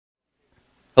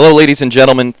Hello, ladies and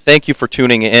gentlemen. Thank you for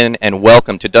tuning in, and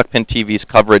welcome to Duckpin TV's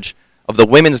coverage of the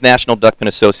Women's National Duckpin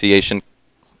Association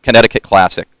Connecticut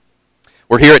Classic.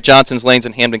 We're here at Johnson's Lanes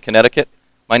in Hamden, Connecticut.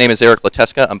 My name is Eric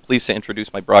Lateska. I'm pleased to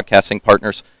introduce my broadcasting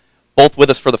partners, both with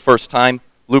us for the first time,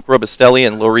 Luke Robustelli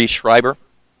and Laurie Schreiber.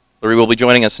 Laurie will be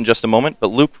joining us in just a moment,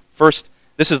 but Luke, first,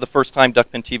 this is the first time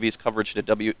Duckpin TV's covered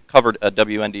a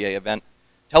WNDA event.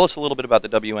 Tell us a little bit about the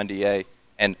WNDA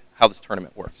and how this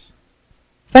tournament works.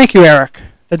 Thank you, Eric.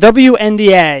 The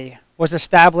WNDA was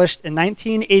established in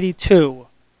 1982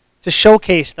 to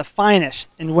showcase the finest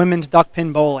in women's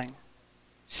duckpin bowling.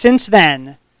 Since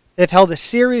then, they've held a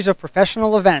series of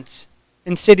professional events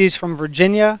in cities from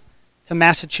Virginia to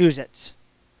Massachusetts.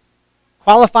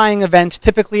 Qualifying events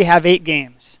typically have 8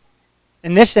 games.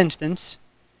 In this instance,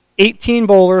 18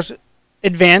 bowlers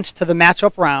advance to the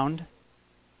matchup round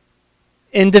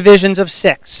in divisions of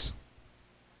 6.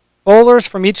 Bowlers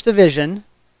from each division,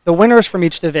 the winners from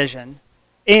each division,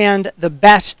 and the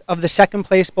best of the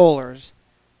second-place bowlers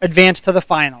advance to the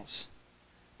finals.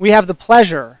 We have the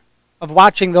pleasure of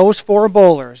watching those 4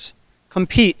 bowlers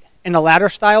compete in a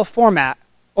ladder-style format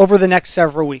over the next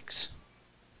several weeks.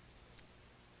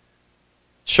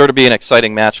 Sure to be an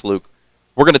exciting match, Luke.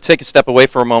 We're going to take a step away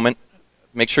for a moment.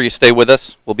 Make sure you stay with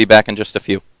us. We'll be back in just a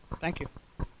few. Thank you.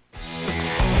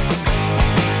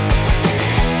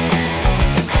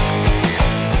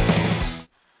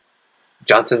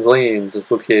 Johnson's Lanes is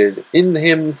located in the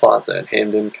Hamden Plaza in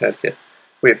Hamden, Connecticut.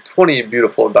 We have 20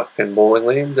 beautiful duckpin bowling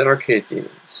lanes and arcade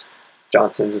games.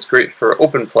 Johnson's is great for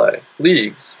open play,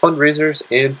 leagues, fundraisers,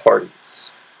 and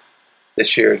parties.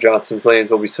 This year, Johnson's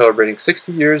Lanes will be celebrating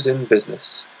 60 years in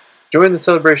business. Join the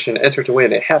celebration and enter to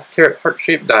win a half-carat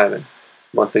heart-shaped diamond.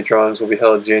 Monthly drawings will be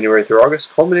held January through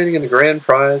August, culminating in the grand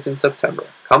prize in September.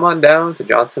 Come on down to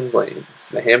Johnson's Lanes,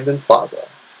 the Hamden Plaza.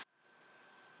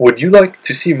 Would you like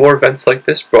to see more events like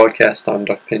this broadcast on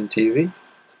Duckpin TV?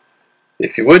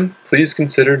 If you would, please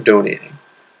consider donating.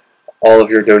 All of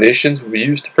your donations will be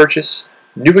used to purchase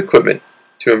new equipment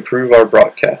to improve our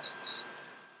broadcasts.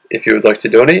 If you would like to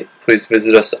donate, please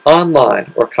visit us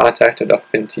online or contact a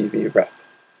Duckpin TV rep.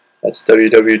 That's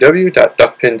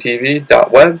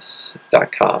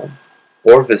www.duckpintv.webs.com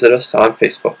or visit us on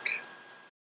Facebook.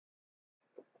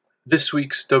 This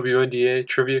week's WNDA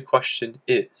trivia question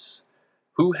is,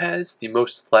 who has the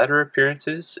most ladder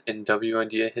appearances in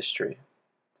WNDA history?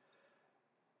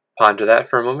 Ponder that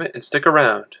for a moment and stick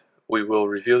around. We will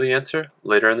reveal the answer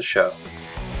later in the show.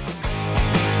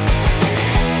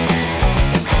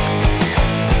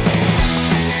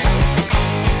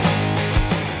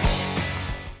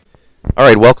 All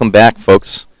right, welcome back,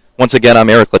 folks. Once again, I'm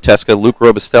Eric Lateska. Luke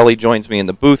Robustelli joins me in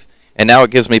the booth, and now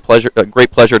it gives me a great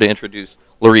pleasure to introduce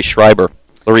Laurie Schreiber.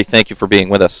 Laurie, thank you for being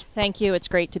with us. Thank you. It's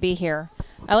great to be here.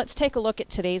 Let's take a look at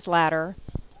today's ladder.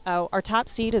 Our top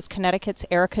seed is Connecticut's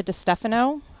Erica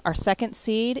DeStefano. Our second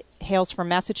seed hails from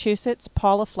Massachusetts,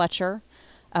 Paula Fletcher.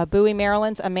 Bowie,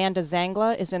 Maryland's Amanda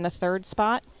Zangla is in the 3rd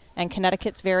spot, and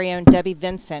Connecticut's very own Debbie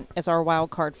Vincent is our wild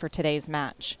card for today's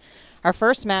match. Our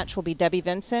first match will be Debbie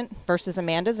Vincent versus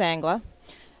Amanda Zangla.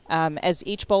 As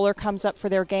each bowler comes up for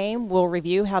their game, we'll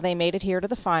review how they made it here to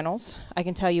the finals. I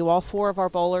can tell you all 4 of our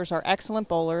bowlers are excellent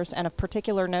bowlers, and of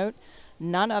particular note,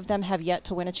 none of them have yet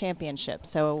to win a championship,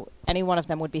 so any one of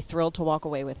them would be thrilled to walk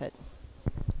away with it.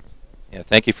 Yeah,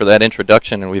 thank you for that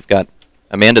introduction, and we've got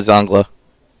Amanda Zangla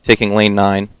taking lane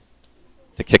 9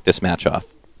 to kick this match off.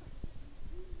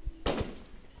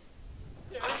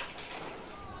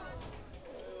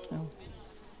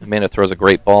 Amanda throws a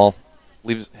great ball,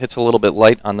 hits a little bit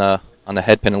light on the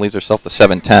head pin and leaves herself the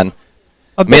 7-10.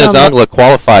 Amanda Zangla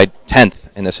qualified 10th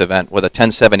in this event with a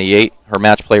 10.78. Her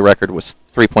match play record was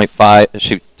 3.5.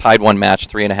 She tied one match,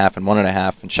 3.5 and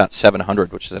 1.5, and shot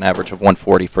 700, which is an average of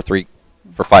 140 for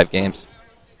 5 games.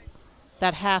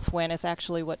 That half win is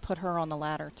actually what put her on the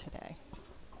ladder today.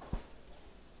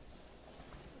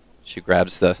 She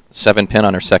grabs the 7 pin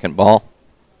on her second ball.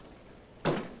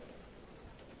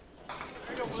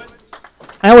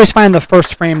 I always find the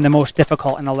first frame the most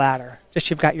difficult in the ladder. Just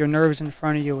you've got your nerves in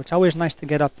front of you. It's always nice to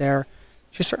get up there.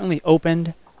 She certainly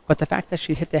opened, but the fact that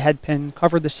she hit the head pin,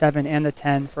 covered the 7 and the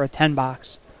 10 for a 10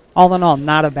 box, all in all,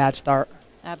 not a bad start.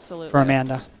 Absolutely. For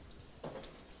Amanda.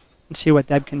 Let's see what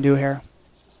Deb can do here.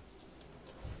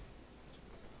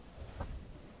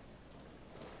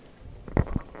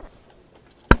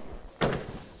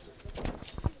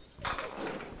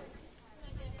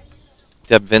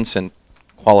 Deb Vincent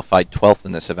qualified 12th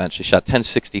in this event. She shot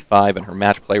 10.65, and her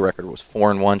match play record was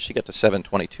 4-1. She got to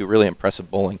 7.22. Really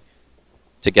impressive bowling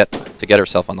to get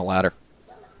herself on the ladder.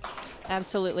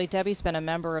 Absolutely. Debbie's been a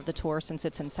member of the tour since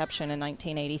its inception in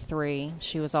 1983.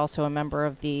 She was also a member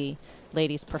of the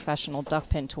Ladies Professional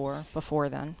Duckpin Tour before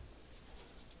then.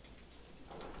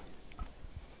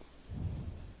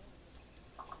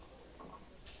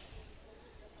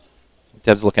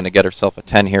 Deb's looking to get herself a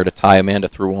 10 here to tie Amanda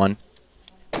through one.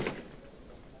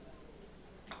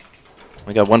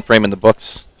 We got one frame in the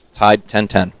books, tied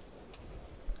 10-10.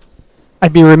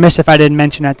 I'd be remiss if I didn't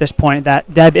mention at this point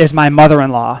that Deb is my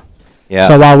mother-in-law. Yeah.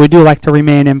 So while we do like to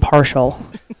remain impartial.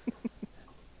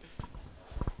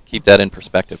 Keep that in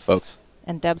perspective, folks.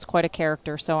 And Deb's quite a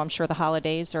character, so I'm sure the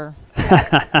holidays are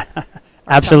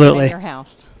Absolutely in your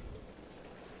house.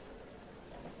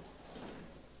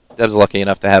 Deb's lucky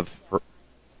enough to have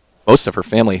most of her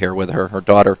family here with her. Her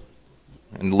daughter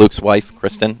and Luke's wife,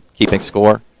 Kristen, keeping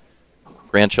score.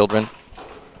 Grandchildren,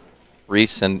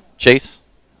 Reese and Chase,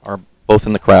 are both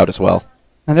in the crowd as well.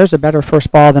 And there's a better first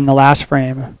ball than the last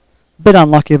frame. A bit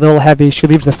unlucky, a little heavy. She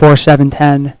leaves the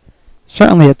 4-7-10.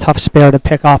 Certainly a tough spare to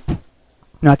pick up. You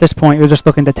know, at this point, you're just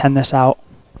looking to 10 this out.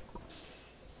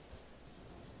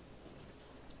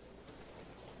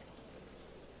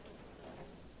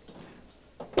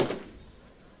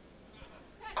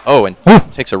 Oh, and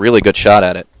takes a really good shot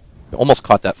at it. Almost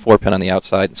caught that 4-pin on the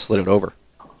outside and slid it over.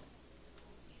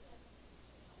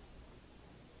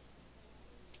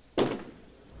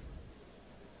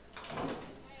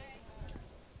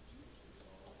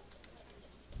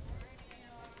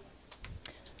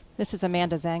 This is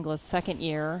Amanda Zangla's second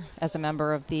year as a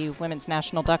member of the Women's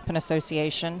National Duckpin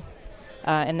Association,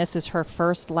 and this is her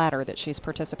first ladder that she's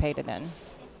participated in.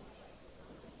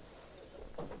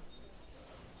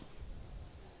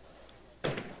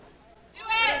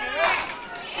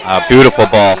 Beautiful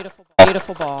ball.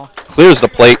 Beautiful ball. Clears the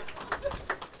plate.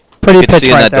 Pretty You could pitch see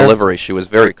in right that there. delivery she was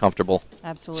very comfortable.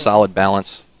 Absolutely. Solid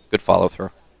balance. Good follow through.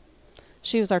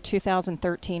 She was our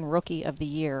 2013 Rookie of the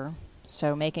Year,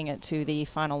 so making it to the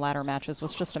final ladder matches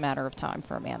was just a matter of time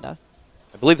for Amanda.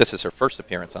 I believe this is her first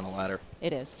appearance on a ladder.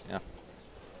 It is. Yeah.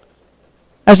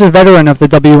 As a veteran of the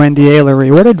WNDA,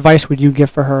 Larry, what advice would you give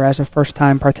for her as a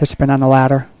first-time participant on the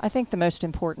ladder? I think the most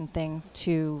important thing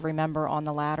to remember on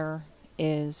the ladder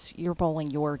is you're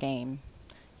bowling your game.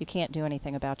 You can't do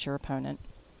anything about your opponent.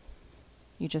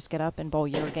 You just get up and bowl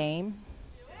your game,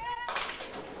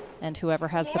 and whoever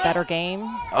has the better game.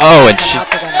 Oh, and she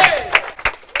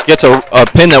gets a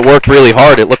pin that worked really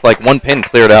hard. It looked like one pin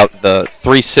cleared out the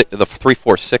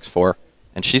 3-4-6 for her,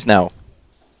 and she's now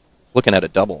looking at a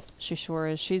double. She sure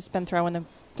is. She's been throwing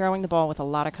the ball with a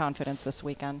lot of confidence this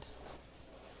weekend.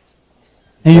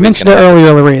 Now, you mentioned it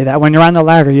earlier, Larry, that when you're on the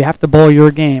ladder, you have to bowl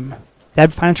your game.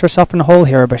 Deb finds herself in a hole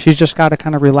here, but she's just got to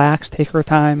kind of relax, take her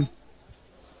time.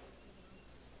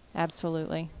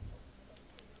 Absolutely.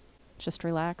 Just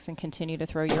relax and continue to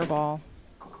throw your ball.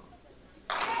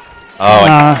 Oh,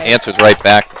 and answers right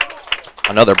back.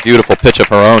 Another beautiful pitch of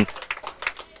her own.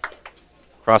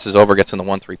 Crosses over, gets in the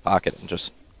 1-3 pocket, and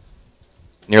just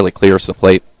nearly clears the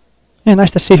plate. Yeah,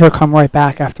 nice to see her come right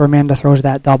back after Amanda throws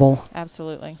that double.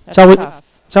 Absolutely. That's tough.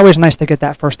 It's always nice to get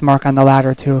that first mark on the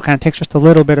ladder, too. It kind of takes just a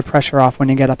little bit of pressure off when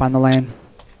you get up on the lane.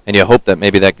 And you hope that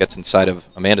maybe that gets inside of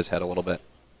Amanda's head a little bit.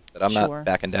 That I'm Sure. not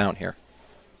backing down here.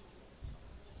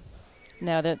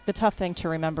 No, the tough thing to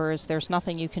remember is there's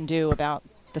nothing you can do about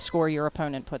the score your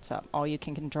opponent puts up. All you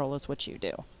can control is what you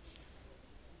do.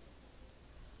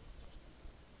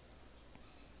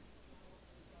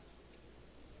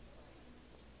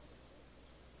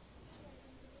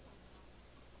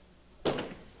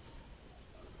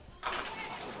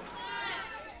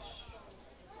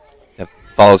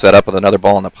 Follows that up with another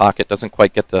ball in the pocket. Doesn't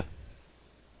quite get the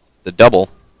double,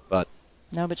 but...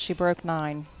 No, but she broke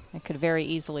 9. It could very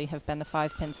easily have been the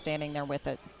 5-pin standing there with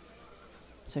it.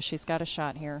 So she's got a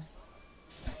shot here.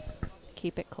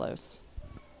 Keep it close.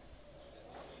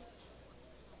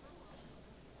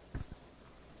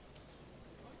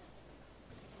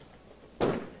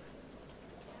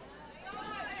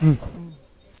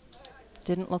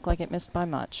 Didn't look like it missed by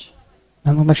much.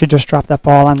 It looked like she just dropped that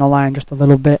ball on the line just a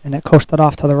little bit, and it coasted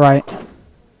off to the right.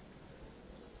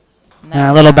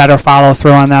 A little better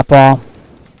follow-through on that ball.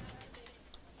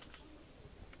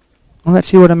 Well, let's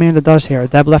see what Amanda does here.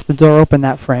 Deb left the door open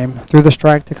that frame. Threw the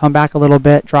strike to come back a little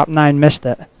bit. Dropped 9, missed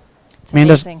it. It's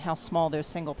amazing how small those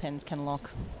single pins can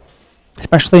look.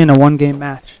 Especially in a one-game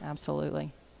match.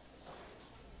 Absolutely.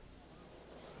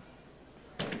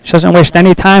 She doesn't waste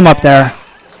any time up there.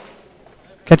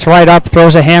 Gets right up,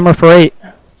 throws a hammer for 8.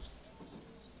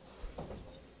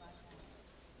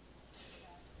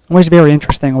 Always very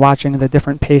interesting watching the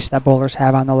different pace that bowlers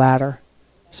have on the ladder.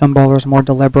 Some bowlers more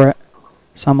deliberate,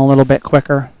 some a little bit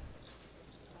quicker.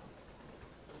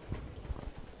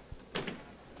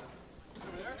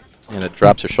 And it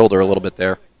drops her shoulder a little bit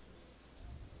there.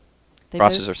 They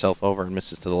Crosses herself over and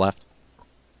misses to the left.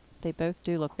 They both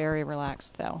do look very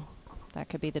relaxed, though. That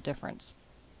could be the difference.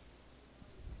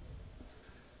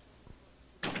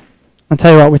 I'll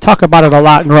tell you what, we talk about it a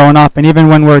lot growing up, and even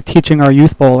when we're teaching our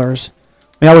youth bowlers,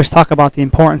 we always talk about the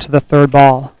importance of the third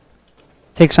ball.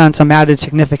 Takes on some added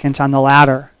significance on the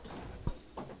ladder.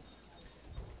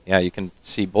 Yeah, you can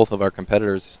see both of our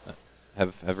competitors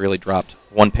have really dropped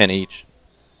 1 pin each.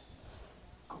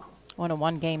 On a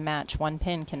one-game match, 1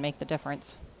 pin can make the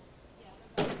difference.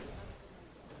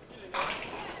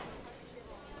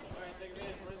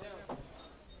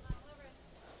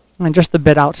 And just a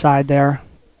bit outside there,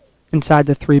 inside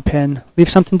the 3 pin. Leave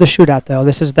something to shoot at, though.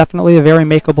 This is definitely a very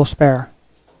makeable spare.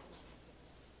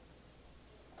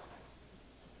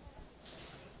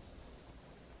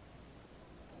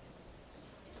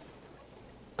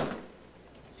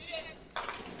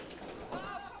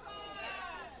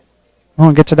 Oh,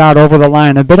 and gets it out over the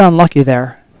line. A bit unlucky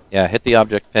there. Yeah, hit the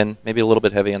object pin, maybe a little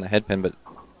bit heavy on the head pin, but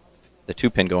the 2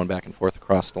 pin going back and forth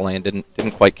across the lane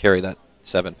didn't quite carry that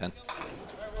 7 pin.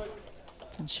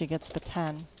 And she gets the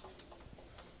 10.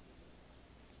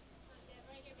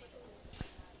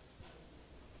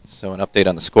 So an update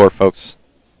on the score, folks.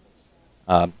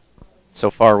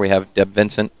 So far we have Deb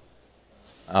Vincent.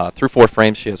 Through 4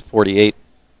 frames, she has 48.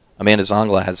 Amanda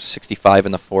Zangla has 65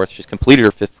 in the 4th. She's completed her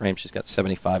 5th frame. She's got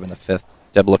 75 in the 5th.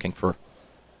 Deb looking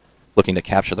to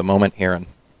capture the moment here and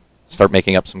start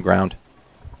making up some ground.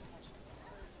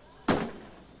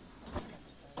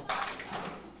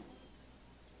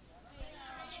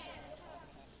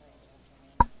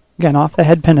 Again, off the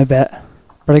head pin a bit.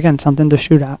 But again, something to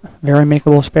shoot at. Very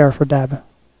makeable spare for Deb.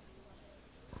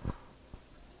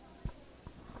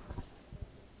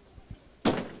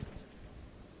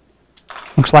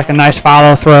 Looks like a nice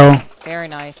follow through. Very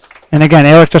nice. And again,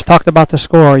 Eric just talked about the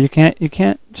score. You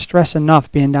can't stress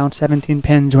enough being down 17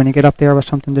 pins when you get up there with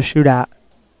something to shoot at.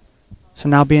 So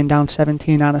now being down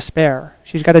 17 on a spare,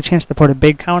 she's got a chance to put a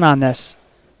big count on this,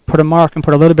 put a mark, and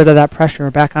put a little bit of that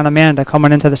pressure back on Amanda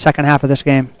coming into the second half of this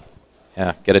game.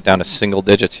 Yeah, get it down to single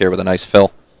digits here with a nice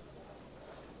fill.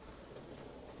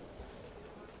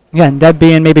 Again, Deb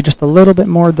being maybe just a little bit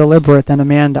more deliberate than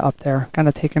Amanda up there, kind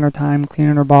of taking her time,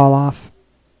 cleaning her ball off.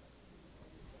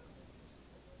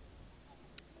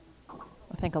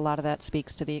 I think a lot of that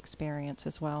speaks to the experience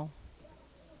as well.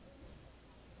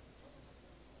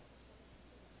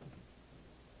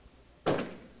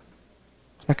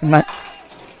 Second night.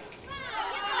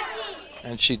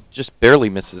 And she just barely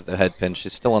misses the head pin.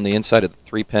 She's still on the inside of the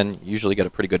 3 pin. Usually get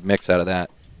a pretty good mix out of that.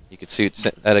 You could see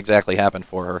that exactly happened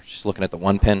for her. She's looking at the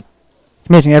 1 pin. It's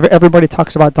amazing. Everybody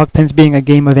talks about duck pins being a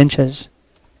game of inches.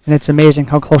 And it's amazing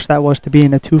how close that was to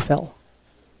being a 2-fill.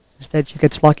 Instead, she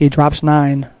gets lucky, drops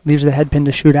 9, leaves the head pin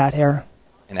to shoot at here.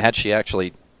 And had she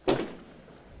actually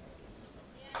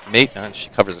made, she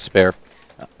covers the spare.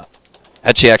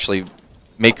 Had she actually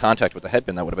made contact with the head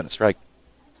pin, that would have been a strike.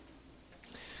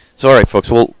 So, all right, folks,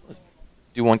 we'll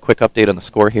do one quick update on the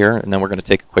score here, and then we're going to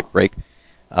take a quick break.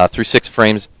 Through 6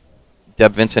 frames,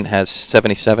 Deb Vincent has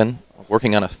 77,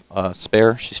 working on a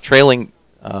spare. She's trailing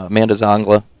Amanda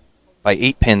Zangla by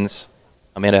 8 pins.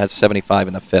 Amanda has 75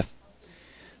 in the 5th.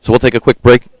 So we'll take a quick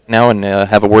break now and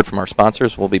have a word from our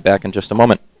sponsors. We'll be back in just a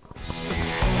moment.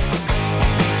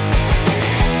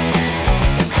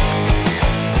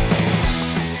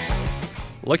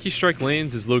 Lucky Strike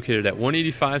Lanes is located at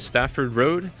 185 Stafford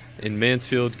Road in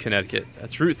Mansfield, Connecticut.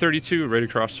 That's Route 32, right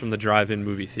across from the drive-in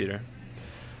movie theater.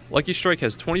 Lucky Strike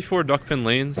has 24 duckpin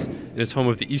lanes and is home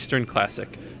of the Eastern Classic,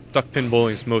 duckpin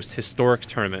bowling's most historic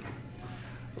tournament.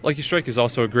 Lucky Strike is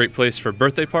also a great place for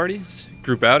birthday parties,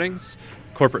 group outings,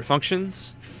 corporate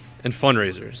functions, and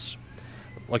fundraisers.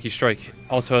 Lucky Strike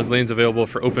also has lanes available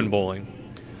for open bowling.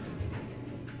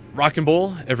 Rock and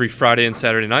Bowl every Friday and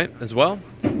Saturday night as well.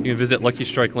 You can visit Lucky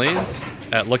Strike Lanes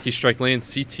at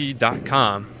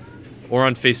LuckyStrikeLanesCT.com or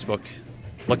on Facebook,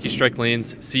 Lucky Strike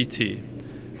Lanes CT.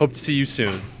 Hope to see you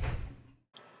soon.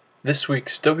 This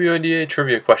week's WNDA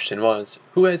trivia question was,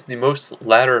 who has the most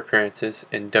ladder appearances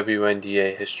in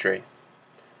WNDA history?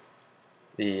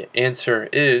 The answer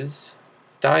is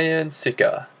Diane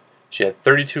Sika. She had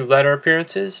 32 ladder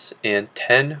appearances and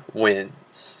 10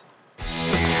 wins.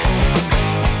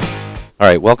 All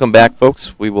right, welcome back,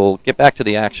 folks. We will get back to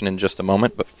the action in just a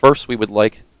moment, but first we would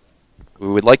like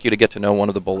you to get to know one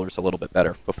of the bowlers a little bit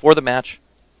better. Before the match,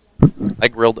 I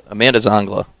grilled Amanda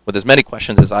Zangla with as many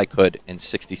questions as I could in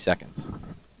 60 seconds.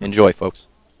 Enjoy, folks.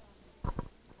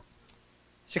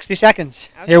 60 seconds.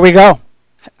 Okay. Here we go.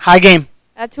 High game.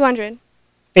 200.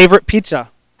 Favorite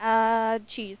pizza.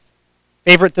 Cheese.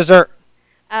 Favorite dessert.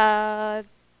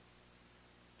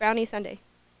 Brownie sundae.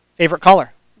 Favorite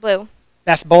color? Blue.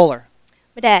 Best bowler?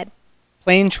 My dad.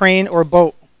 Plane, train, or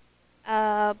boat?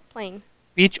 Plane.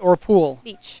 Beach or pool?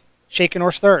 Beach. Shaken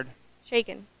or stirred?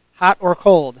 Shaken. Hot or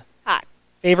cold? Hot.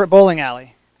 Favorite bowling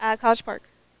alley? College Park.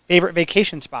 Favorite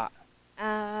vacation spot?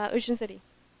 Ocean City.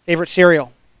 Favorite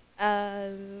cereal?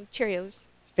 Cheerios.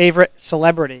 Favorite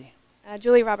celebrity?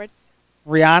 Julia Roberts.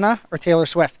 Rihanna or Taylor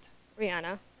Swift?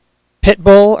 Rihanna.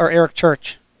 Pitbull or Eric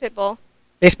Church? Pitbull.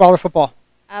 Baseball or football?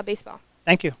 Baseball.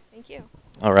 Thank you. Thank you.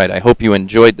 All right, I hope you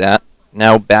enjoyed that.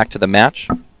 Now back to the match.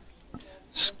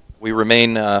 We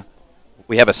remain,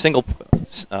 we have a single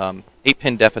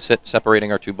 8-pin deficit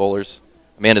separating our two bowlers.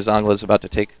 Amanda Zangla is about to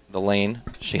take the lane.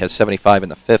 She has 75 in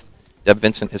the 5th. Deb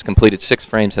Vincent has completed 6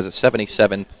 frames, has a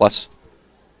 77 plus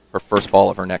her first ball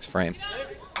of her next frame.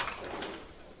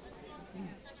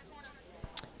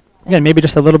 Again, maybe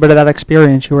just a little bit of that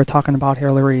experience you were talking about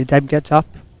here, Larry. Deb gets up,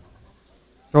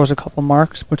 throws a couple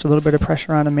marks, puts a little bit of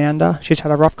pressure on Amanda. She's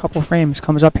had a rough couple frames,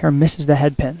 comes up here and misses the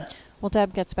head pin. Well,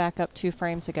 Deb gets back up 2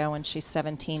 frames ago and she's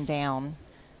 17 down.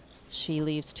 She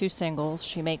leaves 2 singles.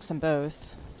 She makes them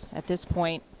both. At this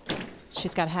point,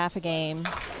 she's got half a game.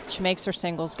 She makes her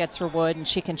singles, gets her wood, and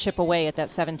she can chip away at that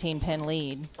 17-pin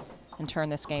lead and turn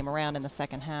this game around in the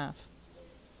second half.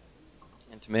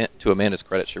 And to Amanda's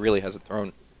credit, she really hasn't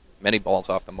thrown many balls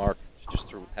off the mark. She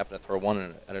just happened to throw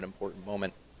one at an important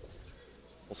moment.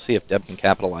 We'll see if Deb can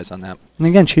capitalize on that. And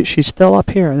again, she's still up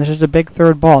here. This is a big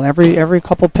third ball. Every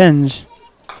couple pins,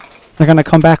 they're going to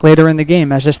come back later in the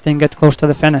game as this thing gets close to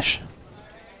the finish.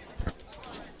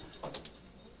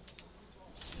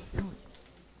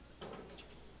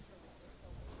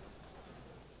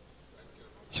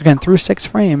 So again, through 6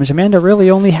 frames, Amanda really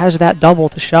only has that double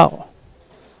to show.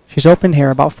 She's opened here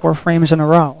about 4 frames in a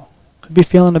row. Could be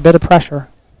feeling a bit of pressure.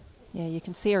 Yeah, you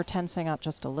can see her tensing up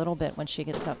just a little bit when she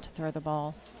gets up to throw the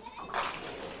ball.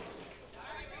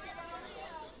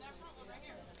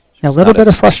 A little bit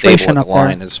of frustration up the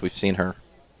line there. as we've seen her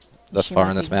thus far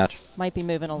in this match. Might be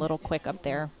moving a little quick up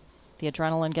there. The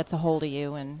adrenaline gets a hold of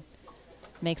you and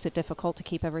makes it difficult to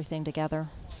keep everything together.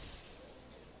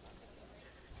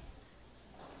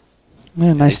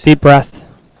 Yeah, nice deep breath.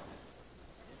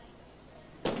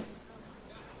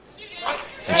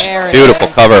 Beautiful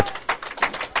cover.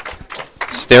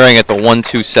 Staring at the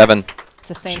 1-2-7. It's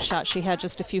the same shot she had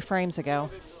just a few frames ago.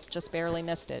 Just barely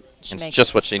missed it. It's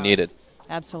just what she needed.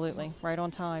 Absolutely. Right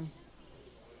on time.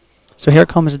 So here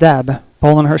comes Deb,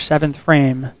 bowling her 7th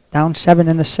frame. Down 7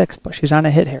 in the 6th, but she's on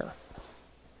a hit here.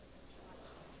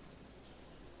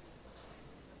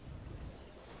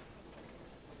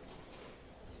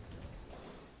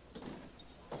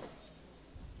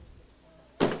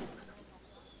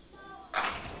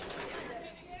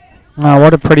 Oh,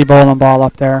 what a pretty bowling ball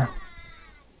up there.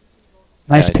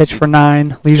 Nice pitch for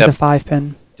 9. Leaves the 5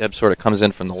 pin. Deb sort of comes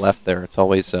in from the left there. It's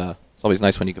always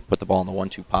nice when you can put the ball in the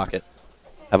 1-2 pocket.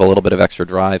 Have a little bit of extra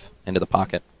drive into the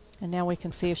pocket. And now we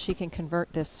can see if she can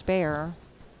convert this spare.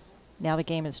 Now the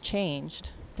game has changed.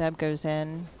 Deb goes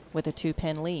in with a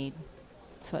 2-pin lead.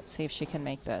 So let's see if she can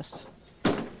make this.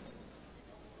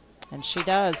 And she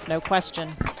does, no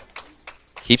question.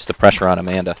 Keeps the pressure on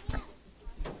Amanda.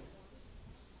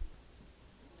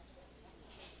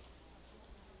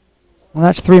 Well,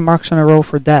 that's 3 marks in a row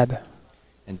for Deb.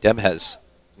 And Deb has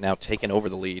now taken over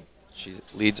the lead. She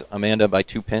leads Amanda by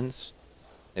 2 pins.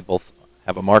 They both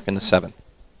have a mark in the 7th.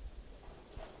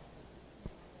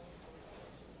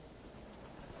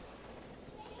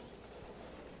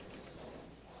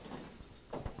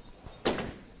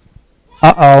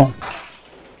 Uh-oh.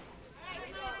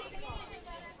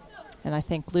 And I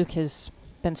think Luke has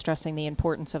been stressing the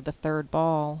importance of the 3rd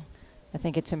ball. I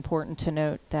think it's important to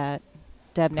note that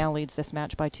Deb now leads this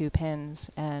match by 2 pins,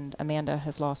 and Amanda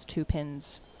has lost 2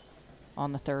 pins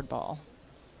on the 3rd ball.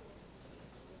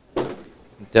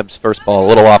 Deb's first ball a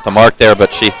little off the mark there,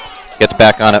 but she gets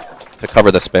back on it to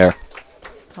cover the spare.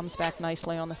 Comes back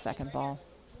nicely on the 2nd ball.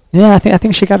 Yeah, I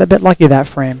think she got a bit lucky that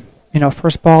frame. You know,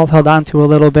 first ball held on to a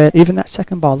little bit. Even that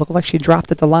 2nd ball looked like she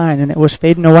dropped at the line, and it was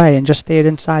fading away and just stayed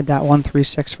inside that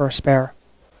 1-3-6 for a spare.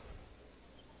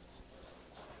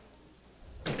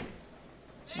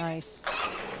 Nice.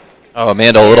 Oh,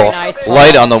 Amanda a little nice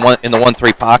light on the in the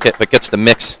 1-3 pocket, but gets the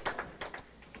mix.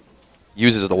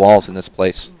 Uses the walls in this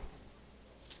place.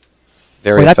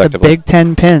 Very That's effectively. a big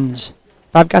 10 pins.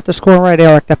 If I've got the score right,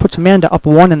 Eric, that puts Amanda up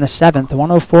 1 in the 7th,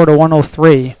 104 to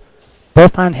 103.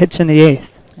 Both on hits in the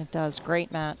 8th. It does.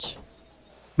 Great match.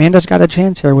 Amanda's got a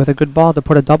chance here with a good ball to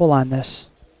put a double on this.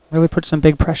 Really put some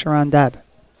big pressure on Deb.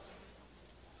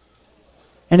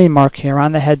 Any mark here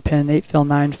on the head pin, 8 fill,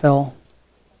 9 fill.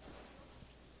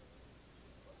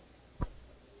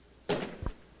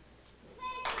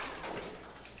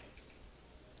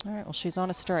 All right, well, she's on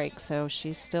a strike, so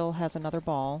she still has another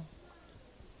ball.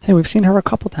 Hey, we've seen her a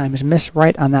couple times miss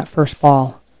right on that first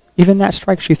ball. Even that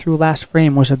strike she threw last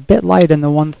frame was a bit light in the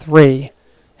 1-3.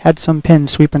 Had some pin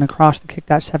sweeping across to kick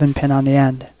that 7 pin on the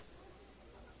end.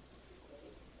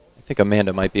 I think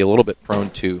Amanda might be a little bit prone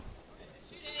to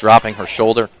dropping her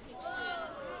shoulder.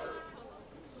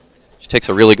 She takes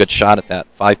a really good shot at that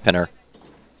 5-pinner.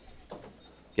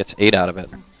 Gets 8 out of it.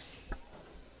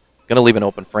 Going to leave an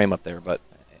open frame up there, but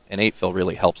an 8 fill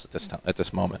really helps at this time, at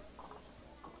this moment.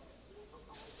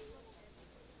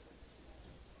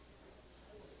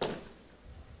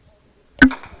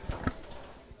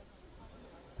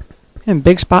 And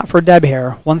big spot for Deb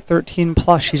here, 113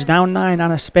 plus. She's down 9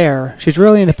 on a spare. She's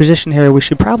really in a position here where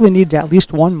she probably needs at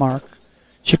least 1 mark.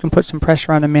 She can put some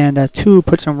pressure on Amanda. 2,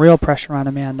 put some real pressure on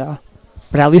Amanda.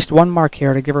 But at least 1 mark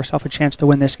here to give herself a chance to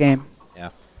win this game.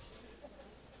 Yeah.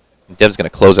 And Deb's going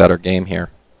to close out her game here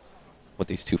with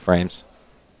these 2 frames.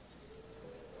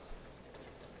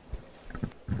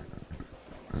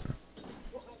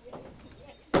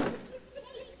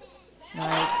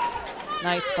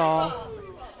 Nice ball.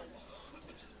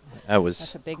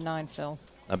 That's a big 9, Phil.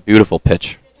 A beautiful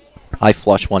pitch. High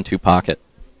flush 1-2 pocket.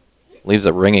 Leaves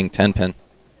a ringing 10 pin.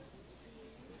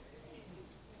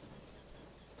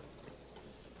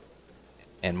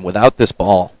 And without this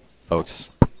ball,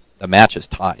 folks, the match is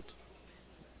tied.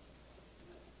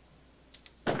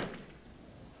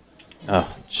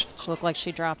 Oh, She looked like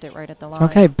she dropped it right at the line.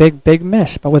 It's okay, big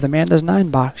miss. But with Amanda's 9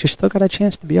 box, she's still got a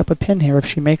chance to be up a pin here if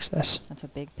she makes this. That's a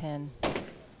big pin.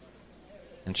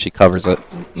 and she covers it.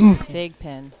 Big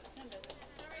pin.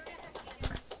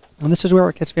 And this is where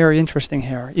it gets very interesting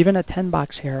here. Even a 10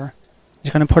 box here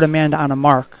is going to put Amanda on a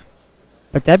mark.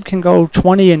 But Deb can go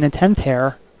 20 in the 10th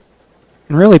here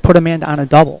and really put Amanda on a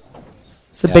double.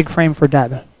 It's a big frame for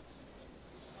Deb.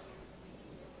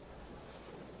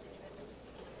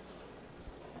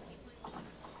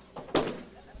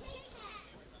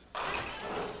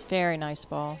 Very nice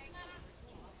ball.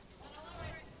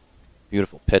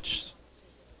 Beautiful pitch.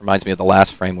 Reminds me of the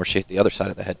last frame where she hit the other side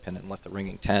of the head pin and left a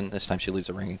ringing 10. This time she leaves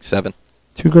a ringing 7.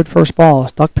 Two good first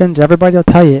balls. Duck pins, everybody will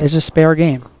tell you, is a spare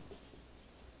game.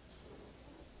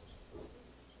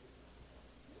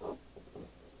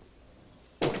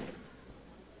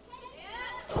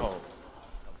 Oh,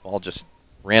 the ball just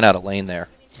ran out of lane there.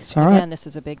 It's all right. Again, this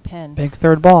is a big pin. Big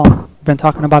third ball. We've been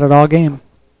talking about it all game.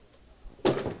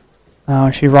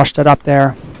 She rushed it up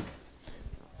there.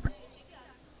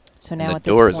 So And now the at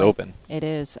this door point, is open. It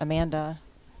is. Amanda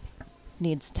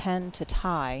needs 10 to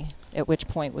tie, at which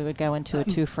point we would go into a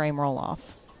 2-frame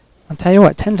roll-off. I'll tell you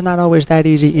what, 10's not always that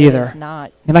easy It either. is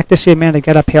not. You'd like to see Amanda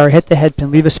get up here, hit the head pin,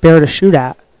 leave a spare to shoot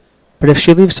at. But if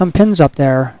she leaves some pins up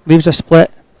there, leaves a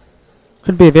split,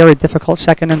 could be a very difficult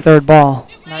second and third ball.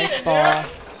 Nice ball.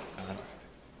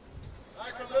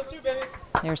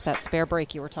 There's that spare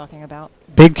break you were talking about.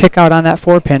 Big kick out on that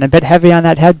 4-pin, a bit heavy on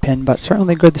that head pin, but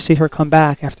certainly good to see her come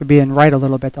back after being right a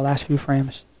little bit the last few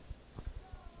frames.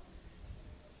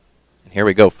 And here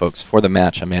we go, folks. For the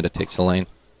match, Amanda takes the lane.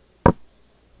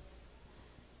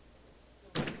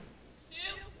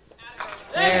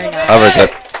 Very nice. Covers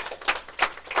it.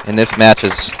 And this match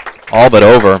is all but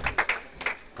over.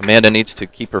 Amanda needs to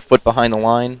keep her foot behind the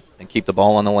line and keep the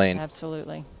ball on the lane.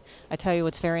 Absolutely. I tell you,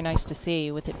 it's very nice to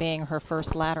see, with it being her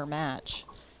first ladder match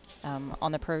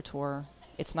on the Pro Tour,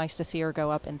 it's nice to see her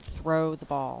go up and throw the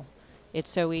ball. It's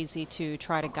so easy to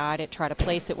try to guide it, try to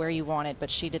place it where you want it, but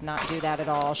she did not do that at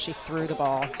all. She threw the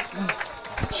ball.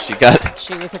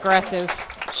 She was aggressive.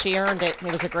 She earned it. It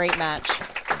was a great match.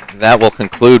 That will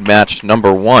conclude match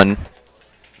number 1.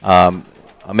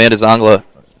 Amanda Zangla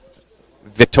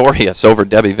victorious over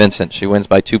Debbie Vincent. She wins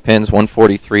by 2 pins,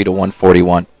 143 to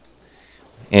 141.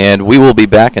 And we will be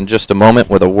back in just a moment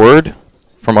with a word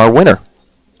from our winner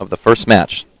of the first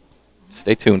match.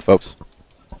 Stay tuned, folks.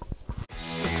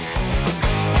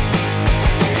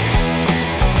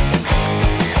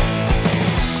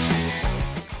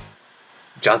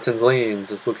 Johnson's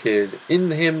Lanes is located in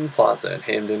the Hamden Plaza in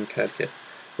Hamden, Connecticut.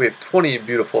 We have 20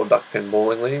 beautiful duckpin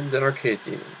bowling lanes and arcade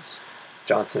games.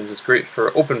 Johnson's is great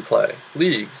for open play,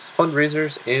 leagues,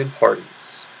 fundraisers, and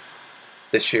parties.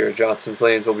 This year, Johnson's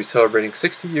Lanes will be celebrating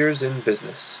 60 years in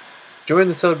business. Join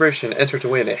the celebration and enter to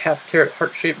win a half-carat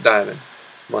heart-shaped diamond.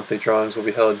 Monthly drawings will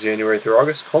be held January through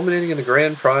August, culminating in the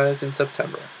grand prize in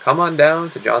September. Come on down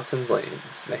to Johnson's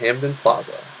Lanes, the Hamden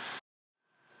Plaza.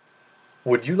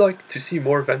 Would you like to see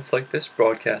more events like this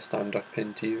broadcast on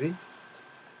Duckpin TV?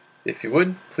 If you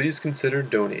would, please consider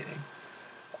donating.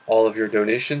 All of your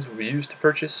donations will be used to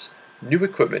purchase new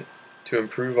equipment to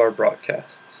improve our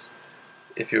broadcasts.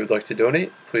 If you would like to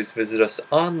donate, please visit us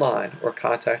online or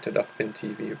contact a Duckpin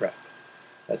TV rep.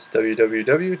 That's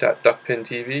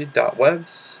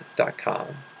www.duckpintv.webs.com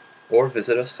or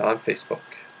visit us on Facebook.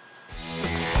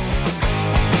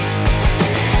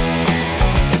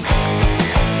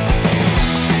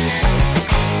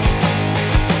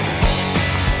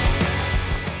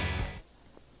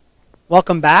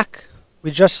 Welcome back.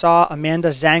 We just saw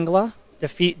Amanda Zangla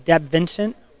defeat Deb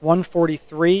Vincent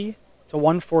 143 to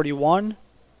 141.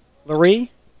 Larry,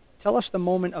 tell us the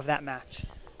moment of that match.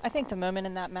 I think the moment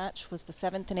in that match was the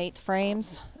 7th and 8th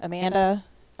frames. Amanda,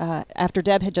 after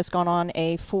Deb had just gone on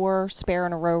a 4 spare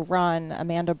in a row run,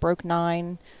 Amanda broke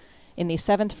 9 in the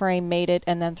 7th frame, made it,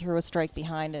 and then threw a strike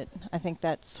behind it. I think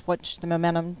that switched the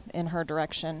momentum in her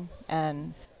direction.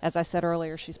 And as I said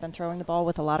earlier, she's been throwing the ball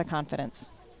with a lot of confidence.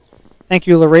 Thank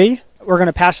you, Larry. We're going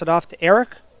to pass it off to Eric,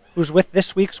 who's with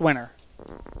this week's winner.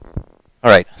 All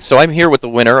right, so I'm here with the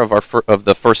winner of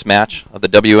the first match of the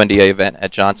WNDA event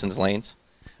at Johnson's Lanes,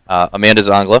 Amanda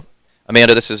Zangla.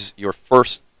 Amanda, this is your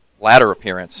first ladder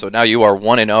appearance, so now you are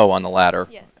 1-0 on the ladder.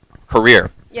 Yes. Career.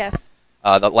 Yes.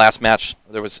 The last match,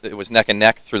 it was neck and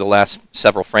neck through the last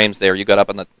several frames there. You got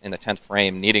up in the 10th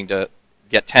frame, needing to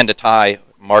get 10 to tie,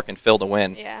 Mark and Phil to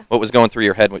win. Yeah. What was going through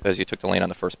your head as you took the lane on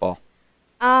the first ball?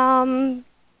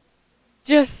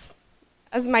 Just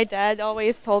as my dad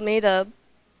always told me to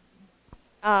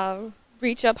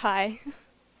reach up high.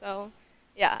 So,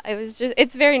 yeah,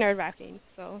 it's very nerve-wracking.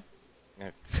 So.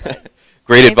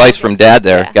 Great advice from Dad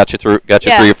there. Yeah. Got you through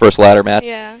your first ladder match.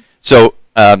 Yeah. So,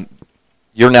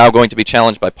 you're now going to be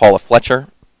challenged by Paula Fletcher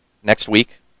next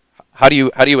week. How do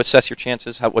you assess your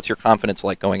chances? What's your confidence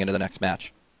like going into the next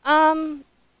match? Well,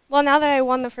 now that I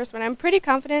won the first one, I'm pretty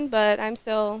confident, but I'm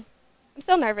still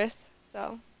nervous.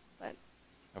 So, but.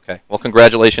 Okay. Well,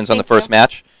 congratulations on the first you.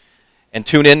 match, and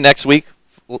tune in next week,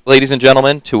 ladies and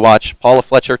gentlemen, to watch Paula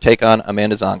Fletcher take on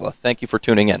Amanda Zangla. Thank you for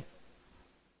tuning in.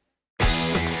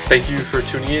 Thank you for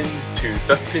tuning in to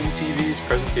Duckpin TV's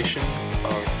presentation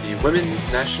of the Women's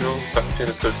National Duckpin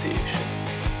Association.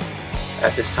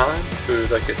 At this time, we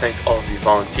would like to thank all of the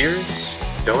volunteers,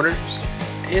 donors,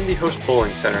 and the Host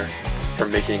Bowling Center for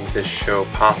making this show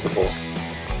possible.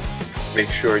 Make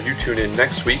sure you tune in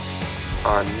next week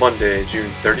on Monday,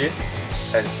 June 30th,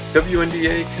 as the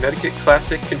WNDA Connecticut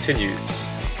Classic continues,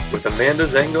 with Amanda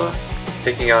Zangla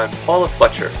taking on Paula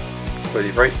Fletcher for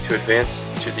the right to advance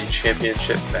to the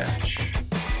championship match.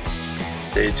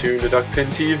 Stay tuned to Duckpin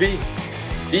TV,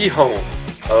 the home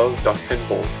of Duckpin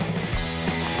Bowling.